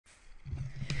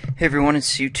Hey everyone,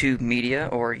 it's YouTube Media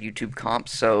or YouTube Comp.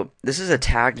 So this is a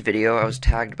tagged video. I was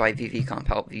tagged by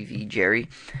vvcomphelpvv Jerry,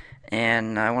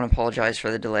 and I want to apologize for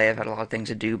the delay. I've had a lot of things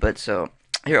to do, but so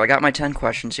here I got my 10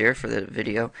 questions here for the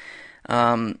video.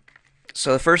 So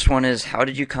the first one is, how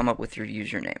did you come up with your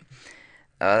username?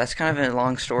 That's kind of a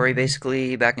long story.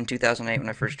 Basically, back in 2008 when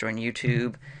I first joined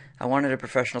YouTube, I wanted a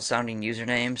professional sounding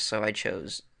username, so I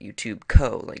chose YouTube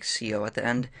Co, like CO at the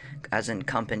end, as in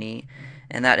company,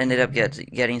 and that ended up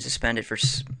getting suspended for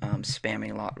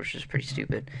spamming a lot, which is pretty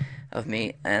stupid of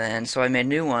me. And then so I made a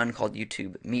new one called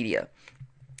YouTube Media,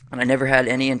 and I never had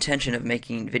any intention of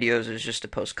making videos. It was just to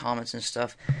post comments and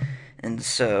stuff, and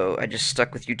so I just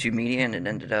stuck with YouTube Media, and it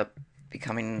ended up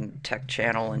becoming tech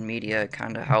channel, and media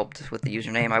kind of helped with the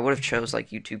username. I would have chose like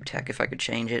YouTube Tech if I could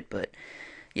change it, but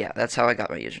yeah, that's how I got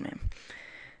my username.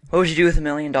 What would you do with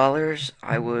 $1,000,000?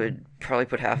 I would probably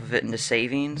put half of it into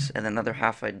savings, and then the other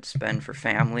half I'd spend for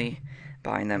family,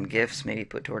 buying them gifts, maybe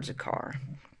put towards a car.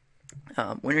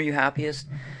 When are you happiest?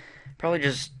 Probably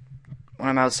just when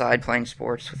I'm outside playing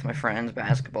sports with my friends,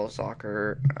 basketball,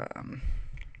 soccer,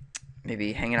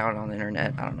 maybe hanging out on the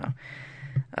internet, I don't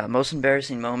know. Most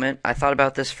embarrassing moment, I thought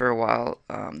about this for a while.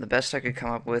 The best I could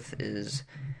come up with is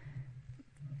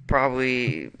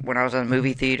probably when I was in a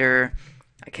movie theater.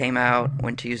 I came out,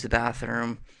 went to use the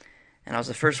bathroom, and I was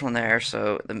the first one there,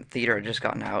 so the theater had just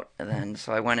gotten out. And then,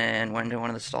 so I went into one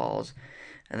of the stalls,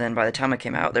 and then by the time I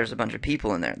came out, there's a bunch of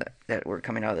people in there that were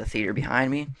coming out of the theater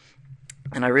behind me.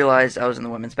 And I realized I was in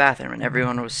the women's bathroom, and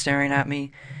everyone was staring at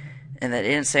me, and they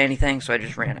didn't say anything, so I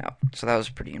just ran out. So that was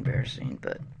pretty embarrassing,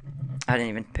 but I didn't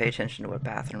even pay attention to what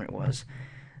bathroom it was.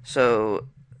 So,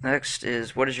 next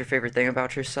is, what is your favorite thing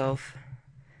about yourself?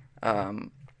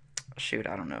 Shoot,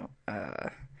 I don't know.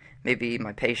 Maybe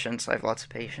my patience. I have lots of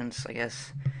patience, I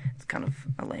guess. It's kind of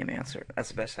a lame answer. That's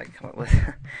the best I can come up with.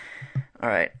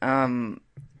 Alright,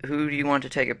 who do you want to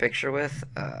take a picture with?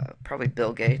 Probably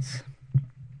Bill Gates.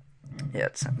 Yeah,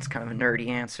 it's kind of a nerdy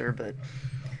answer, but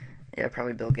yeah,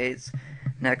 probably Bill Gates.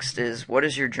 Next is, what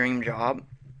is your dream job?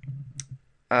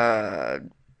 I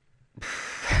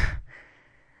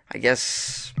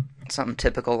guess something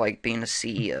typical like being a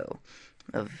CEO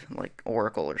of like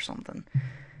Oracle or something.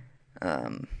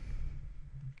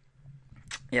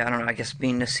 Yeah, I don't know. I guess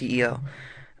being a CEO.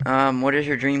 What is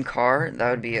your dream car? That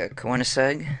would be a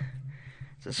Koenigsegg.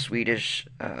 It's a Swedish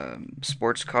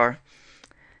sports car.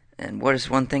 And what is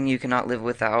one thing you cannot live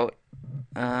without?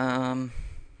 Well,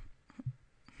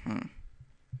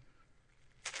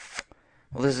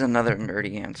 this is another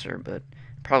nerdy answer, but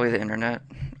probably the internet.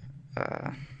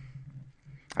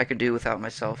 I could do without my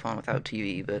cell phone, without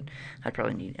TV, but I'd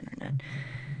probably need internet.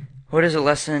 What is a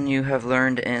lesson you have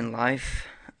learned in life?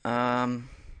 I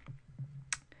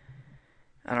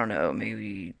don't know,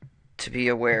 maybe to be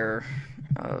aware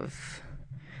of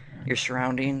your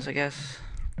surroundings, I guess.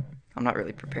 I'm not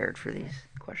really prepared for these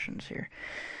questions here.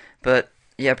 But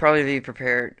yeah, probably be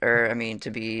prepared, or I mean, to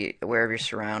be aware of your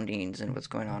surroundings and what's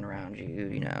going on around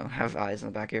you, have eyes in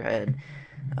the back of your head.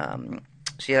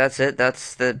 So yeah, that's it.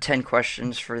 That's the 10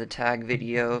 questions for the tag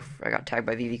video. I got tagged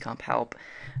by vvcomphelp.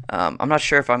 I'm not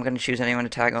sure if I'm going to choose anyone to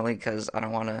tag, only because I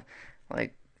don't want to,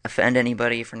 like, offend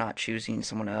anybody for not choosing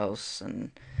someone else,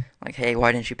 and, like, hey,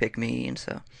 why didn't you pick me? And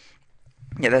so,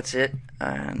 yeah, that's it,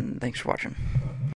 and thanks for watching.